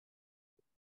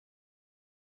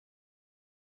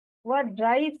what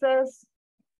drives us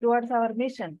towards our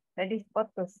mission, that is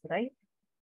purpose, right?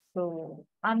 So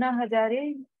Anna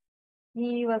Hazare,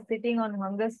 he was sitting on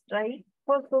hunger strike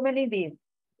for so many days,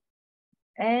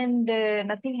 and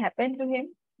nothing happened to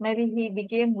him. Maybe he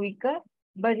became weaker,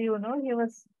 but he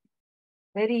was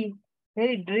very,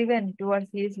 very driven towards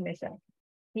his mission.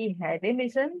 He had a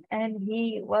mission and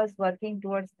he was working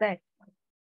towards that.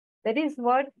 That is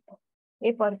what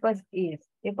a purpose is.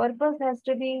 A purpose has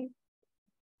to be,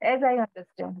 as I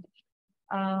understand,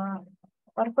 uh,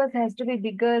 purpose has to be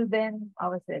bigger than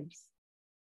ourselves.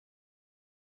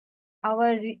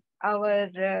 Our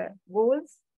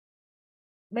goals.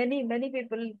 Many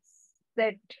people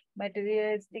set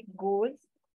materialistic goals.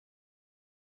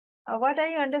 What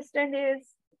I understand is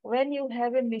when you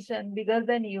have a mission bigger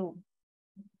than you,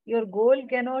 your goal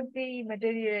cannot be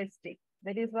materialistic.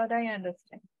 That is what I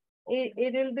understand.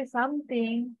 It will be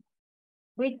something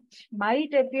which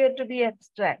might appear to be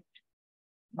abstract,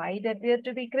 might appear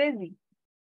to be crazy,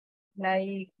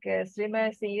 like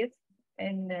Srimar says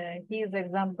in his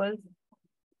examples.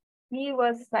 He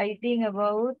was citing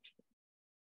about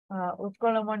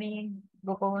Utkalamani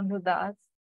Gopavandhu Das.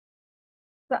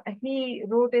 So he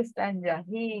wrote a stanza.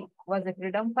 He was a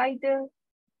freedom fighter.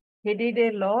 He did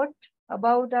a lot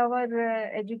about our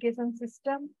education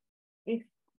system. If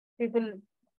people,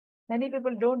 many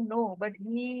people don't know, but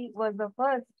he was the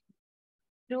first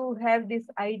to have this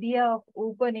idea of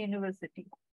open university.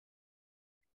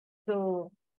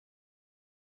 So,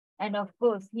 and of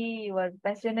course, he was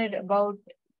passionate about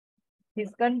his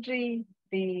country,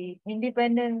 the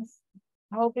independence,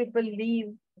 how people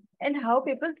live, and how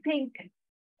people think.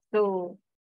 So,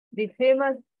 the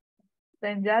famous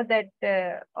stanza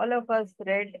that all of us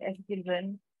read as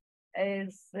children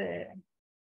is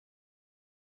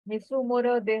ମିଶୁ ମୋର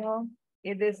ଦେହ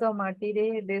ଏ ଦେଶ ମାଟିରେ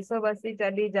ଦେଶବାସୀ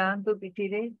ଚାଲି ଯାଆନ୍ତୁ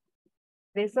ପିଠିରେ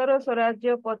ଦେଶର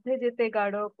ସ୍ୱରାଜ୍ୟ ପଥେ ଯେତେ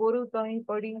ଗାଢ କୋରୁ ତହିଁ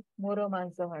ପଡି ମୋର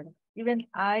ମାଂସ ହାଡ଼. Even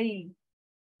I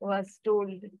was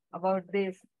told about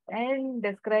this and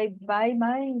described by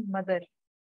my mother,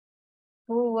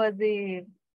 who was a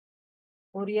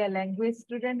Oriya language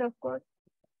student, of course.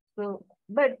 So,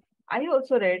 but I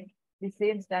also read the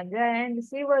same stanza, and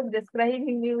she was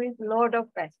describing me with lot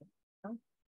of passion.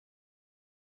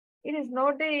 It is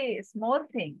not a small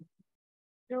thing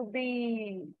to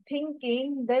be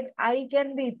thinking that I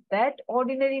can be that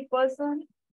ordinary person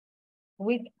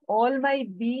with all my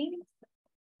being,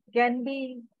 can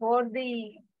be for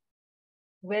the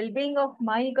well-being of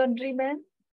my countrymen,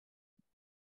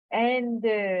 and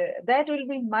that will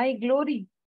be my glory.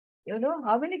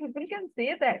 How many people can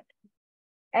say that?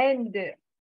 And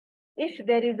if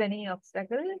there is any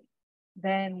obstacle,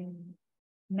 then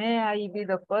may I be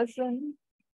the person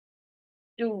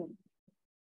to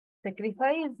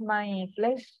sacrifice my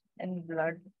flesh and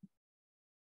blood.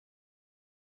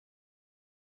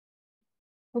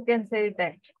 Who can say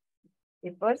that?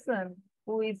 A person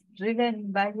who is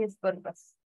driven by his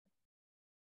purpose.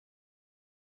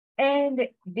 And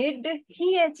did he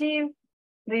achieve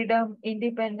freedom,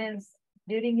 independence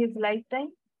during his lifetime?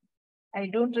 I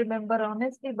don't remember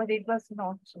honestly, but it was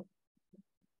not so.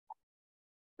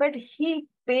 But he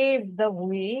paved the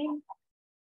way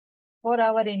for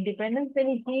our independence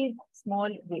in his small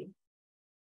way.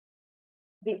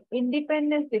 The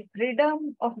independence, the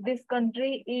freedom of this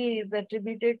country is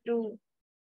attributed to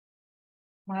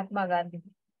Mahatma Gandhi,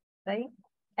 right?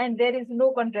 And there is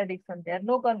no contradiction there,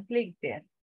 no conflict there.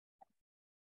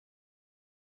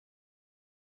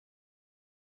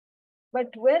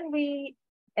 But when we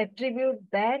attribute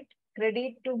that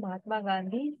credit to Mahatma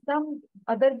Gandhi, some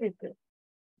other people,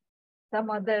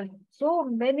 so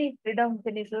many freedom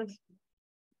finishers,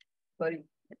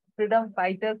 freedom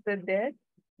fighters were there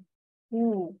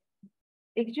who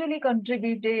actually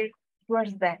contributed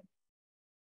towards that.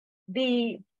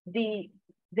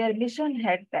 Their mission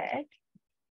had that,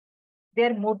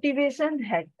 their motivation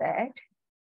had that,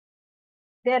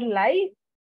 their life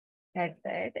had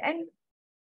that, and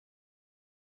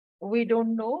we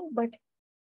don't know, but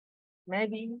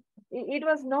maybe it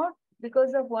was not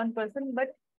because of one person, but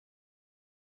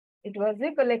it was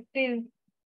a collective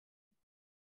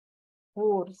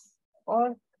force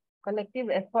or collective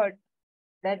effort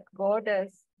that got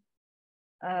us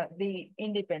the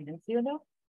independence,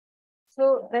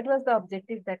 So that was the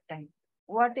objective that time.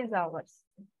 What is ours?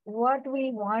 What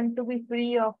we want to be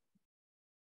free of.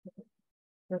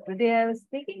 So today I was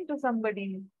speaking to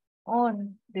somebody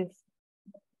on this.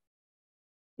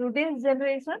 Today's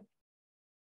generation,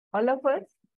 all of us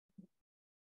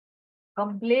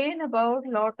complain about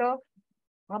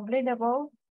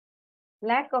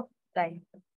lack of time,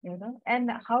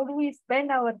 and how do we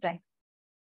spend our time?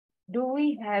 Do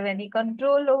we have any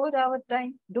control over our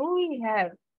time? Do we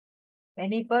have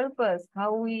any purpose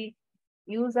how we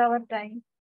use our time?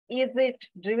 Is it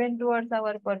driven towards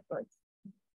our purpose?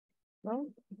 No?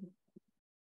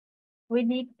 We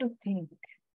need to think.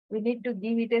 We need to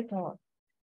give it a thought.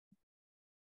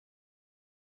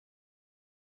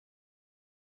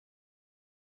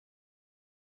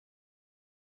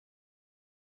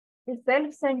 The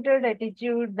self-centered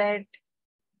attitude that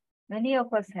many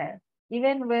of us have,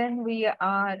 even when we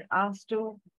are asked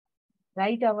to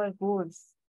write our goals.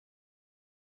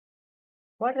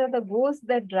 What are the goals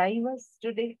that drive us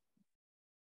today?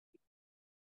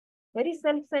 Very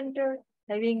self-centered,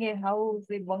 having a house,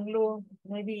 a bungalow,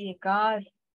 maybe a car,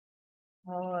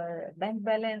 or bank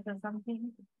balance or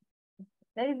something.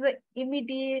 There is the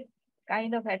immediate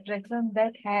kind of attraction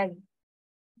that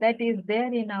is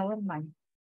there in our mind.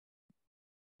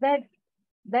 That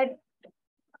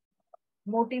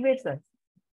motivates us.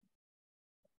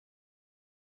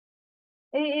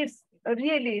 It's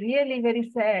really, really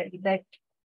very sad that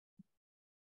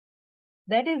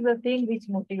that is the thing which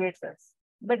motivates us.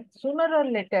 But sooner or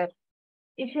later,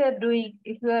 if you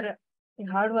are a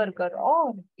hard worker,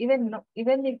 or even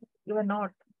if you are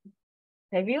not,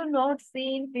 have you not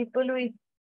seen people with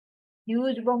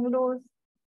huge bungalows,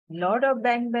 lot of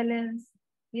bank balance,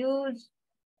 huge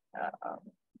uh,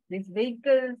 these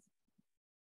vehicles,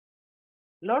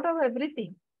 lot of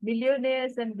everything,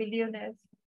 millionaires and billionaires?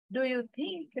 Do you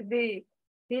think they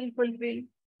feel fulfilled?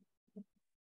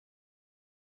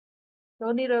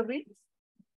 Tony Robbins,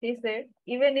 he said,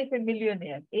 even if a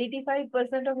millionaire,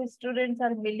 85% of his students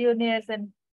are millionaires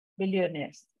and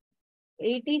billionaires.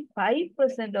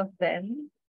 85% of them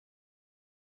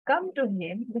come to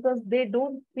him because they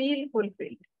don't feel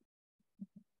fulfilled.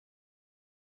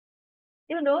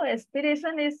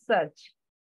 Aspiration is such.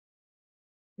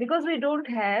 Because we don't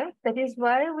have, that is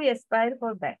why we aspire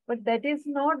for that. But that is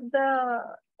not the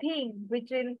thing which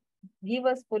will give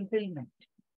us fulfillment.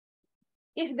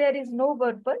 If there is no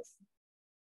purpose,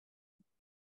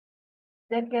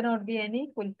 there cannot be any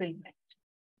fulfillment.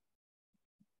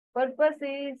 Purpose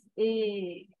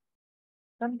is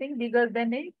something bigger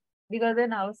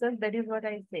than ourselves. That is what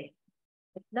I say.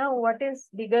 Now, what is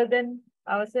bigger than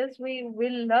ourselves, we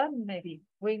will learn maybe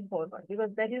going forward,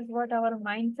 because that is what our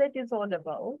mindset is all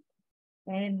about.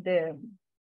 And there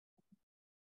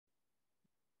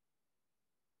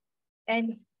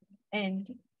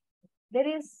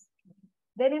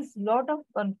is lot of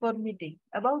conformity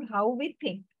about how we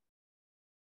think.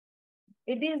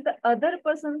 It is the other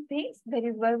person thinks, that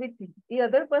is why we think. The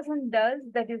other person does,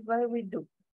 that is why we do.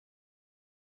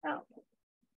 Now,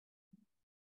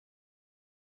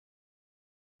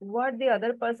 what the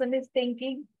other person is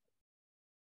thinking,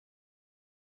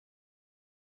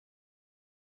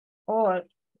 or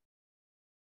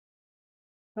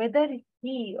whether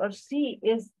he or she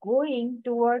is going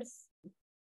towards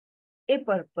a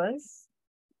purpose,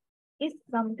 is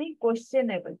something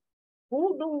questionable.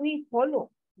 Who do we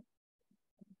follow?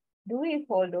 Do we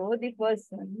follow the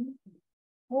person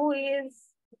who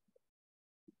is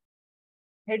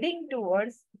heading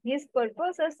towards his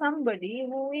purpose, or somebody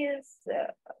who is,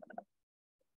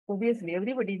 obviously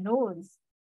everybody knows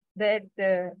that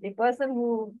a person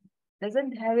who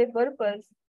doesn't have a purpose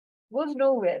goes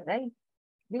nowhere, right?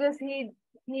 Because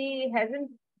he hasn't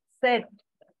set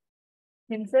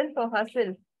himself or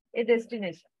herself a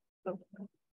destination. So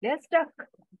they're stuck,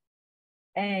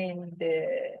 and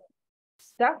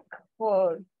stuck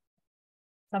for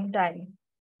some time,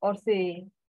 or say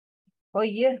for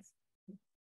years.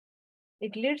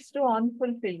 It leads to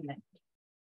unfulfillment.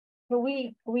 So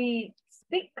we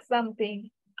speak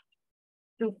something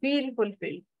to feel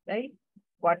fulfilled, right?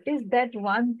 What is that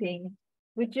one thing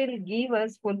which will give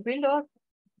us fulfilled? Or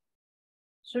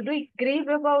should we crave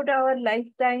about our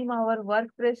lifetime, our work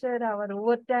pressure, our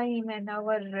overtime, and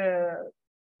our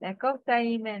lack of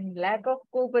time, and lack of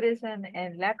cooperation,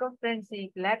 and lack of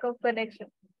friendship, lack of connection?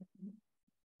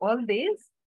 All this,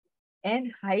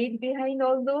 and hide behind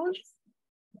all those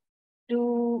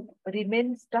to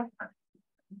remain stuck?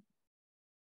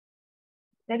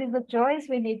 That is the choice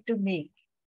we need to make.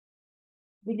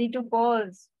 We need to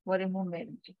pause for a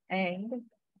moment and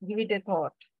give it a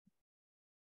thought.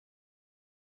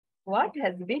 What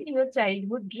has been your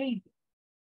childhood dream?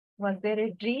 Was there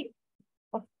a dream?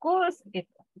 Of course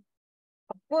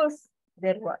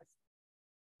there was.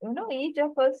 Each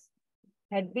of us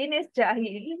had been a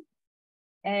child,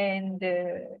 and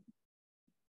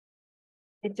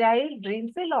a child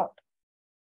dreams a lot.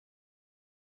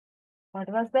 What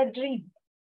was that dream?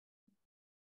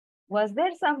 Was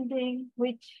there something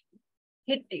which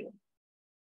hit you?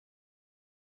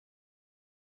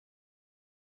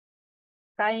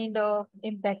 kind of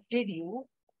impacted you,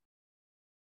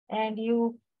 and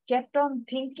you kept on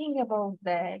thinking about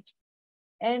that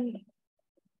and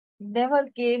never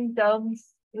came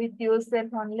terms with yourself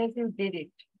unless you did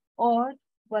it or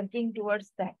working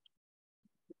towards that.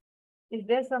 Is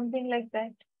there something like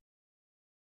that?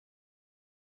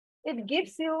 It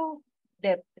gives you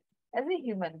depth as a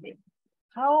human being.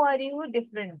 How are you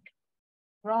different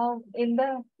from in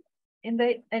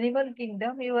the animal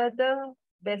kingdom? You are the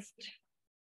best.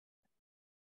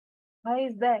 How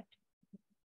is that?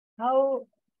 How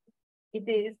it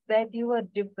is that you are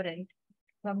different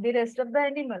from the rest of the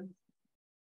animals?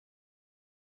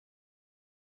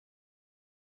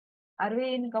 Are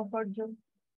we in comfort zone?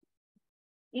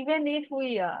 Even if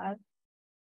we are,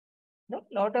 no,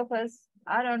 lot of us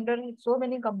are under so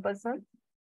many compulsions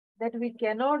that we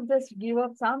cannot just give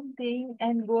up something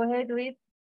and go ahead with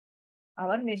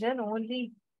our mission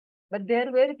only. But there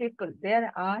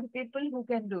are people who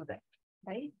can do that,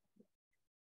 right?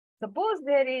 Suppose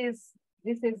this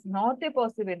is not a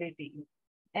possibility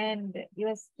and you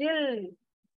are still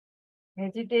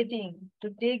hesitating to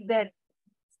take that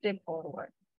step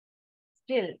forward.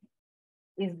 Still,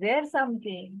 is there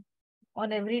something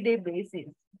on everyday basis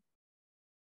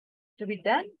to be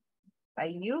done by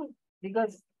you?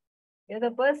 Because you're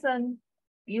the person,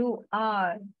 you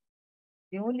are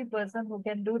the only person who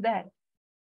can do that.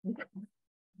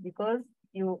 Because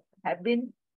you have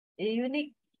been a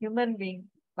unique human being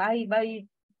by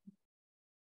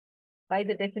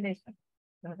the definition.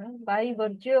 By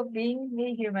virtue of being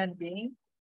a human being,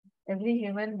 every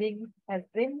human being has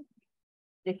been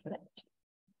different.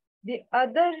 The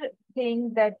other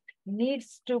thing that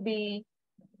needs to be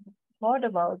thought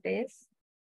about is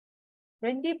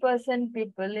 20%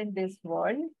 people in this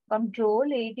world control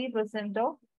 80%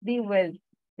 of the wealth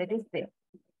that is there.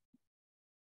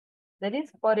 That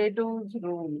is Pareto's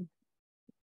rule.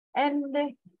 And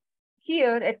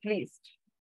here, at least,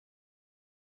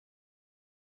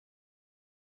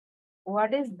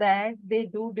 what is that they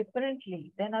do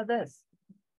differently than others?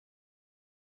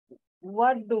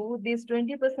 What do these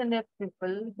 20% of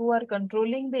people who are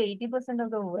controlling the 80%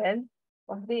 of the wealth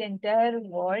of the entire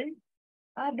world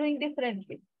are doing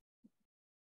differently?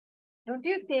 Don't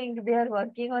you think they are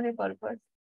working on a purpose?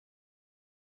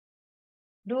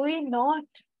 Do we not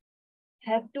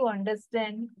have to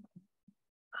understand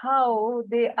how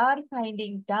they are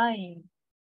finding time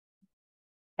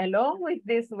along with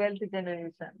this wealth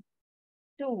generation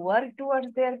to work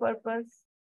towards their purpose?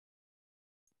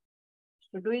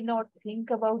 Should we not think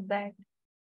about that?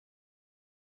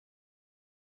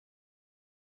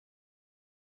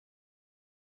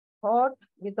 Thought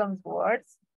becomes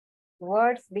words,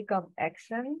 words become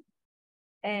action,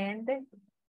 and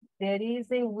there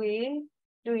is a way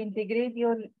to integrate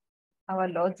our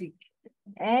logic.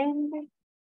 And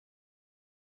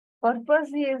purpose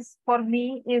is, for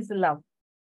me, is love.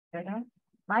 You know,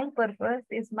 my purpose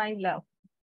is my love.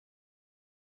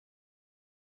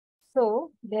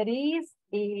 So there is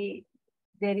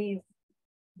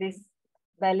this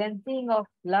balancing of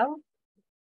love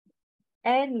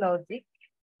and logic,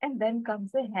 and then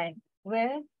comes a hand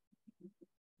where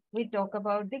we talk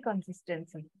about the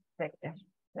consistency factor,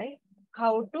 right?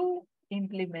 How to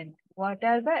implement, what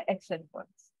are the action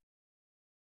points?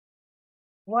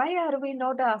 Why are we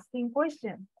not asking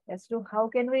questions as to how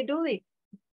can we do it?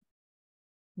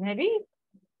 Maybe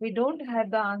we don't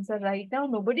have the answer right now.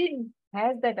 Nobody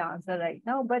has that answer right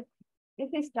now. But if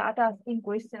we start asking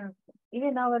questions,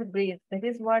 even our brains, that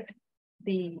is what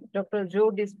the Dr.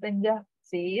 Joe Dispenza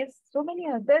says, so many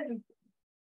other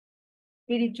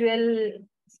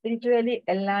spiritually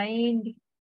aligned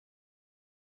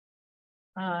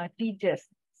teachers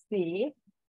say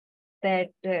that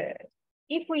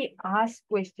if we ask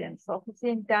questions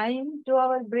sufficient time to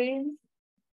our brains,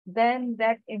 then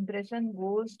that impression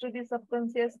goes to the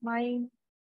subconscious mind,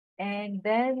 and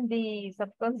then the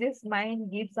subconscious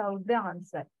mind gives out the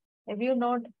answer. Have you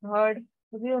not heard,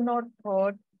 have you not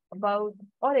thought about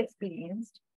or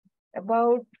experienced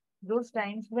about those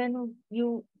times when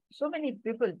so many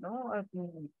people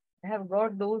have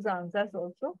got those answers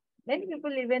also? Many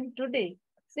people even today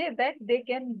say that they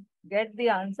can get the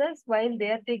answers while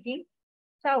they are taking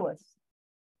showers.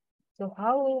 So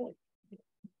how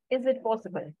is it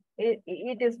possible?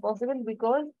 It is possible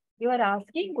because you are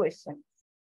asking questions.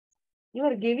 You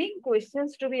are giving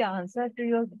questions to be answered to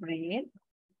your brain,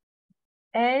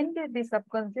 and the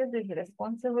subconscious is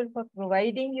responsible for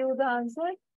providing you the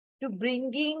answer, to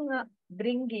bringing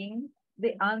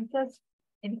the answers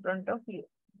in front of you.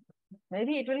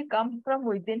 Maybe it will come from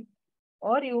within,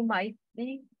 or you might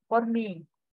be, for me,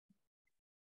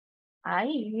 I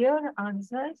hear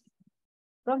answers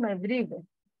from everywhere.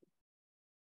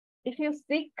 If you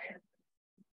seek,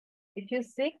 if you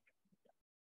seek,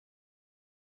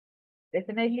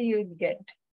 definitely you will get,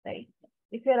 right?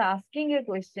 If you're asking a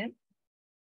question,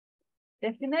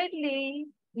 definitely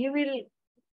you will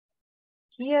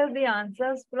hear the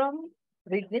answers from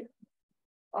within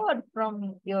or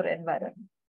from your environment.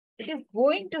 It is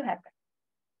going to happen.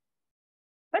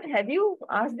 But have you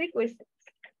asked the question?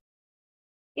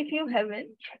 If you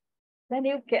haven't, then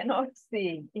you cannot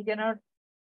say, you cannot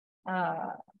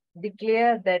uh,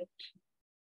 declare that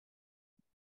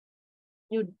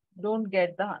you don't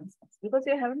get the answers because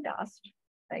you haven't asked,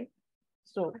 right?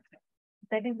 So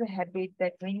that is the habit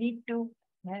that we need to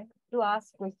have to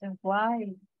ask questions. Why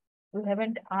we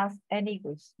haven't asked any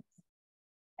questions?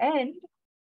 And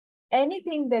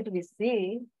anything that we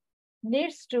say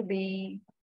needs to be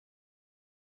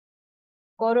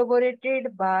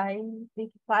corroborated by the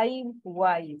 5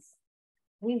 whys.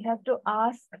 We have to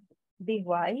ask the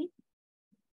why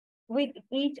with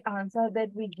each answer that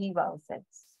we give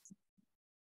ourselves.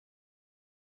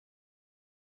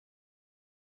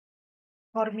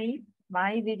 For me,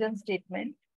 my vision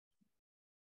statement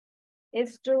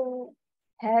is to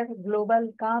have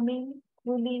global calming,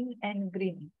 cooling, and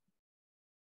greening.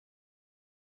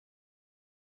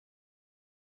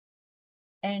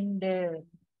 And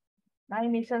my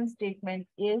mission statement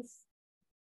is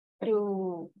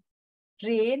to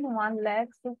train 1 lakh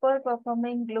super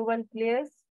performing global players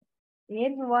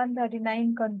in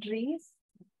 139 countries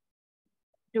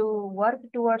to work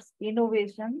towards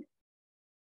innovation.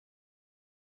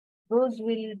 Those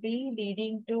will be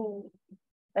leading to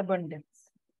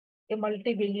abundance, a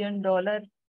multi-billion-dollar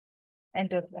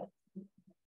enterprise.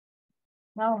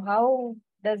 Now, how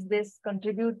does this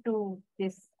contribute to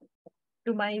this?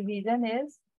 To my vision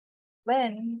is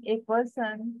when a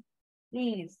person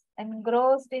is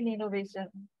engrossed in innovation,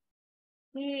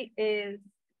 he is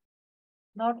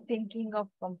not thinking of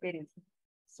comparison.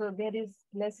 So there is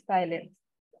less violence.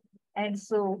 And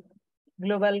so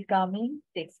global calming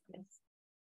takes place.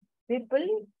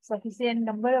 People, sufficient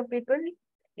number of people,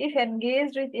 if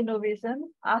engaged with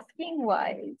innovation, asking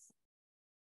why,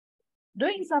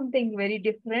 doing something very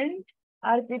different,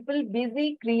 are people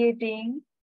busy creating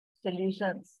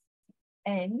solutions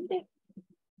and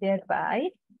thereby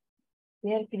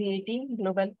they are creating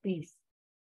global peace.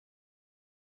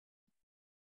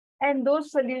 And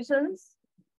those solutions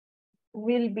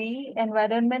will be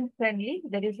environment friendly.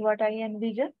 That is what I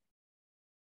envision.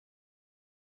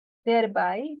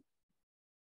 Thereby,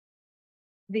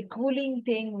 the cooling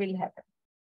thing will happen.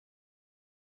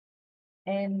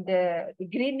 And the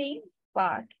greening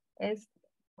part is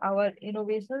our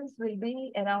innovations will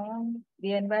be around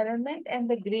the environment and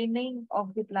the greening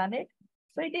of the planet.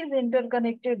 So it is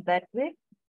interconnected that way.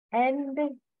 And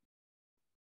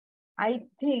I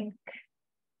think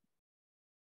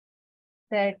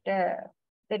that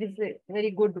that is a very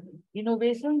good.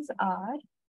 Innovations are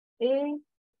a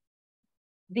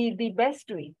the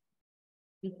best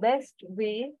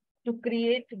way to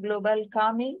create global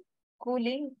calming,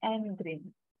 cooling, and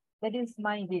green. That is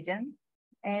my vision.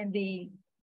 And the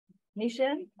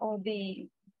mission or the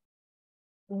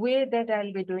way that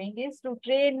I'll be doing is to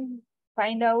train,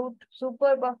 find out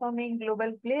super performing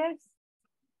global players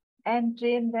and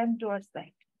train them towards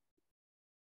that.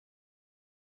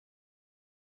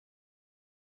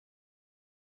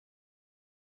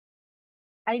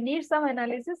 I need some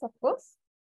analysis, of course,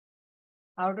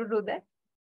 how to do that.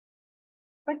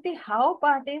 But the how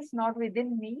part is not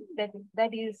within me.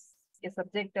 That is a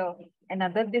subject of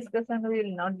another discussion we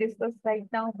will not discuss right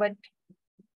now, but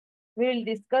we will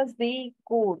discuss the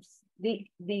codes, the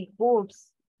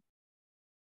codes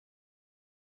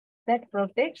that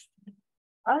protects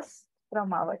us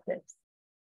from ourselves.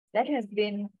 That has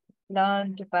been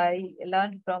learned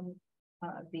from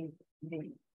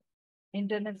the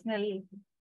international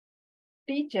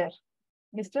teacher,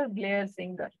 Mr. Blair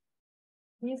Singer.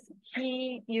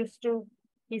 He used to,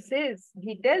 he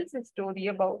tells a story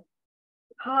about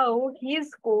how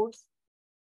his codes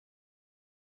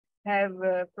have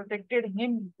protected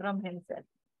him from himself.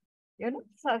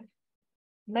 So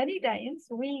many times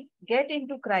we get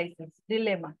into crisis,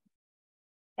 dilemma,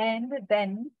 and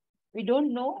then we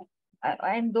don't know,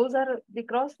 and those are the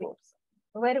crossroads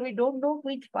where we don't know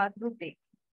which path to take.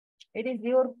 It is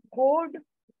your code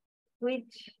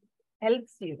which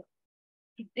helps you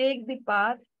to take the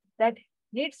path that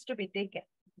needs to be taken.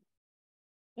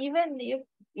 Even if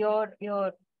your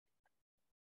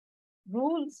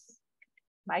rules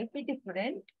might be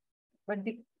different, but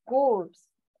the codes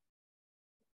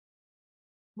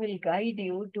will guide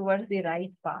you towards the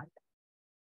right path.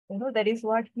 That is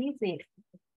what he says.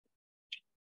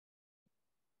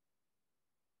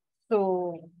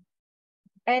 So,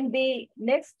 and the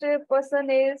next person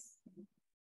is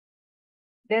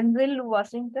Denzel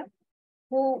Washington,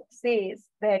 who says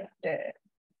that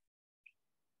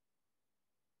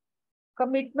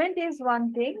commitment is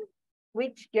one thing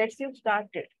which gets you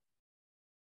started.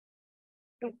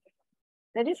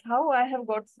 That is how I have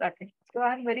got started. So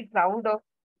I'm very proud of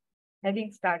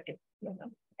having started,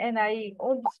 and I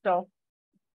won't stop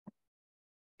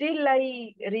till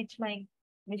I reach my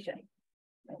mission.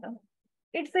 You know.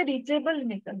 It's a reachable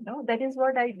mission, no? That is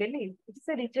what I believe. It's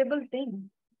a reachable thing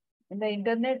in the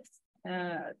internet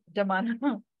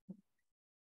jamana.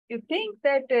 You think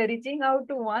that reaching out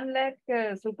to 1 lakh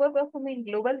super performing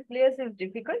global players is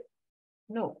difficult?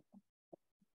 No.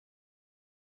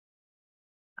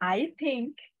 I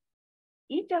think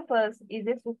each of us is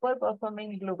a super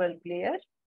performing global player.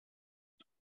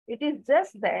 It is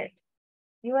just that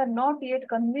you are not yet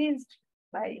convinced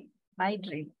by my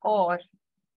dream, or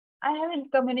I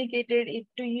haven't communicated it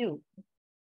to you.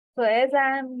 So as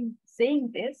I am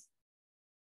saying this,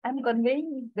 I'm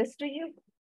conveying this to you,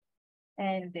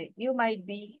 and you might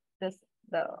be the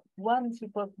one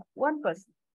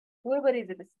person, whoever is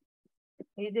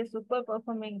a super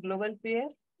performing global player.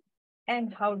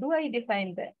 And how do I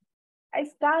define that? I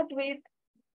start with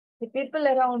the people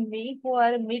around me who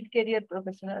are mid-career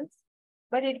professionals,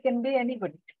 but it can be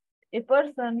anybody. A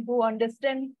person who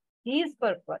understands his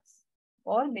purpose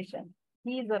or mission,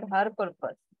 his or her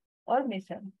purpose or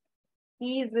mission,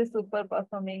 he is a super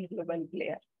performing global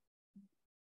player.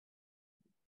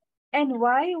 And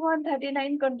why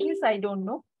 139 countries? I don't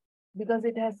know, because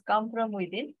it has come from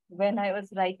within when I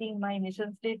was writing my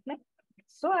mission statement.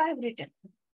 So I have written.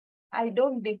 I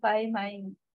don't defy my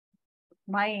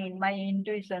mind, my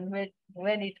intuition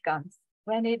when it comes,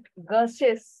 when it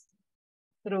gushes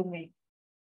through me.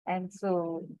 And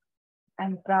so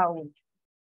I'm proud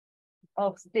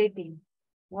of stating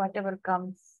whatever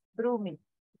comes through me.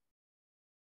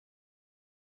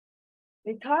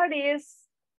 The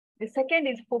second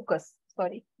is focus.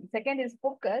 Sorry, the second is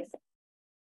focus.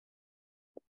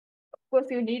 Of course,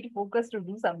 you need focus to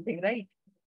do something, right?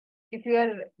 If you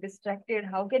are distracted,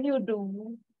 how can you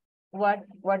do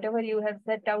whatever you have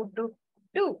set out to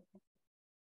do?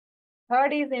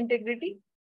 Third is integrity.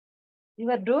 You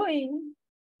are doing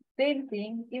same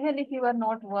thing, even if you are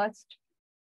not watched.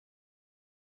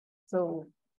 So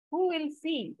who will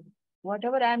see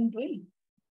whatever I'm doing?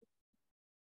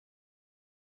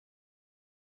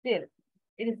 Still,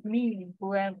 it is me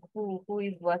who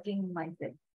is watching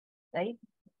myself, right?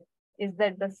 Is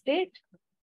that the state?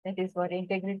 That is what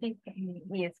integrity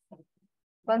is.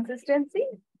 Consistency,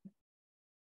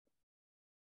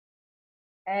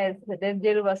 as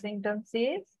Denzel Washington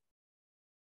says,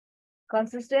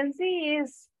 consistency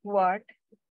is what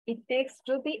it takes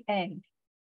to the end.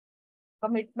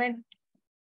 Commitment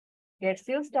gets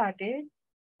you started,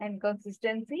 and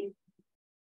consistency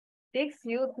takes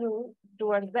you through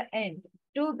towards the end,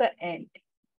 to the end,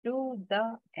 to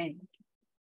the end.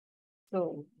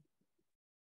 So,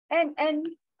 and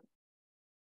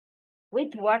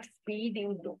with what speed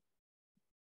you do.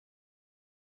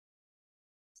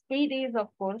 Speed is, of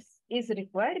course, is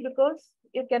required, because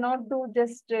you cannot do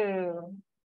just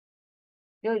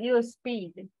your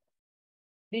speed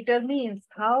determines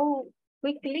how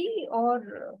quickly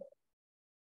or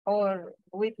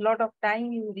with lot of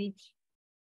time you reach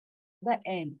the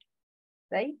end,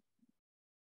 right?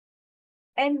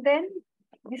 And then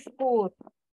the score.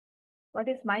 What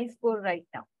is my score right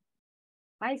now?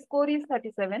 My score is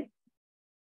 37.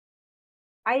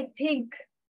 I think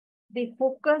the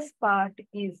focus part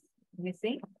is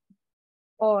missing,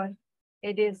 or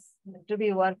it is to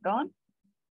be worked on.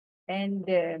 And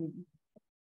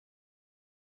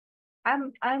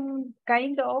I'm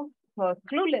kind of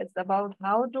clueless about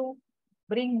how to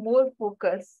bring more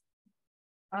focus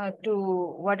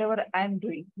to whatever I'm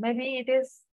doing. Maybe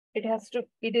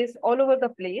it is all over the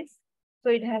place.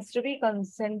 So it has to be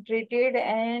concentrated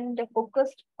and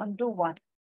focused onto one.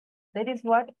 That is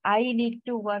what I need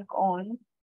to work on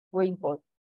going forward.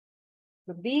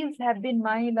 So these have been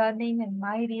my learning and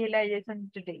my realization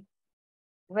today.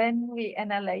 When we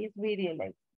analyze, we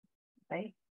realize,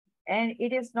 right? And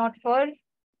it is not for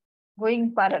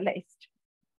going paralyzed.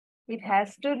 It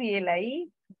has to realize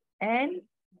and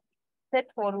set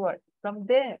forward from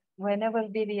there whenever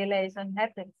the realization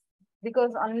happens.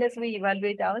 Because unless we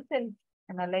evaluate ourselves,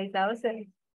 analyze ourselves,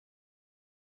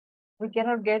 we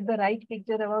cannot get the right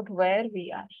picture about where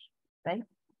we are, right?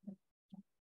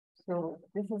 So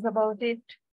this is about it.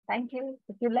 Thank you.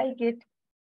 If you like it,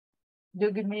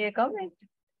 do give me a comment.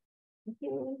 Thank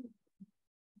you.